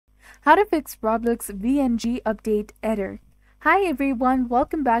How to fix Roblox VNG update error. Hi everyone,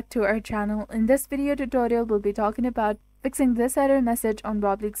 welcome back to our channel. In this video tutorial, we'll be talking about fixing this error message on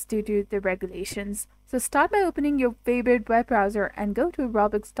Roblox due to the regulations. So start by opening your favorite web browser and go to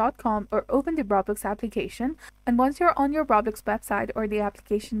roblox.com or open the Roblox application. And once you're on your Roblox website or the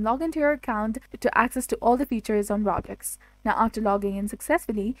application, log into your account to access to all the features on Roblox. Now after logging in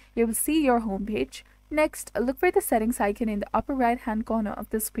successfully, you will see your homepage. Next, look for the settings icon in the upper right hand corner of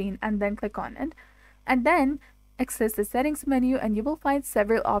the screen and then click on it. And then access the settings menu and you will find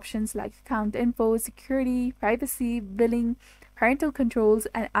several options like account info, security, privacy, billing, parental controls,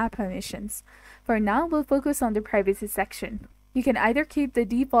 and app permissions. For now, we'll focus on the privacy section. You can either keep the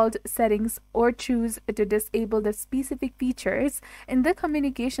default settings or choose to disable the specific features. In the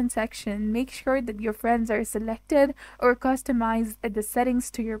communication section, make sure that your friends are selected or customize the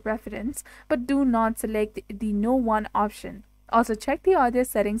settings to your preference, but do not select the no one option. Also check the audio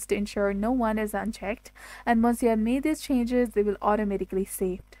settings to ensure no one is unchecked, and once you have made these changes, they will automatically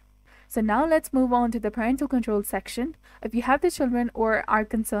save. So now let's move on to the parental control section. If you have the children or are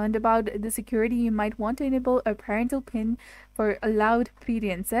concerned about the security, you might want to enable a parental PIN for allowed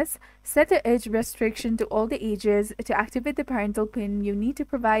appearances. Set the age restriction to all the ages. To activate the parental PIN, you need to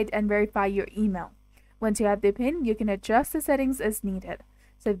provide and verify your email. Once you have the PIN, you can adjust the settings as needed.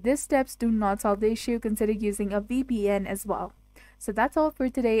 So if these steps do not solve the issue, consider using a VPN as well. So that's all for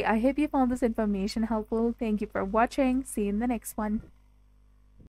today. I hope you found this information helpful. Thank you for watching. See you in the next one.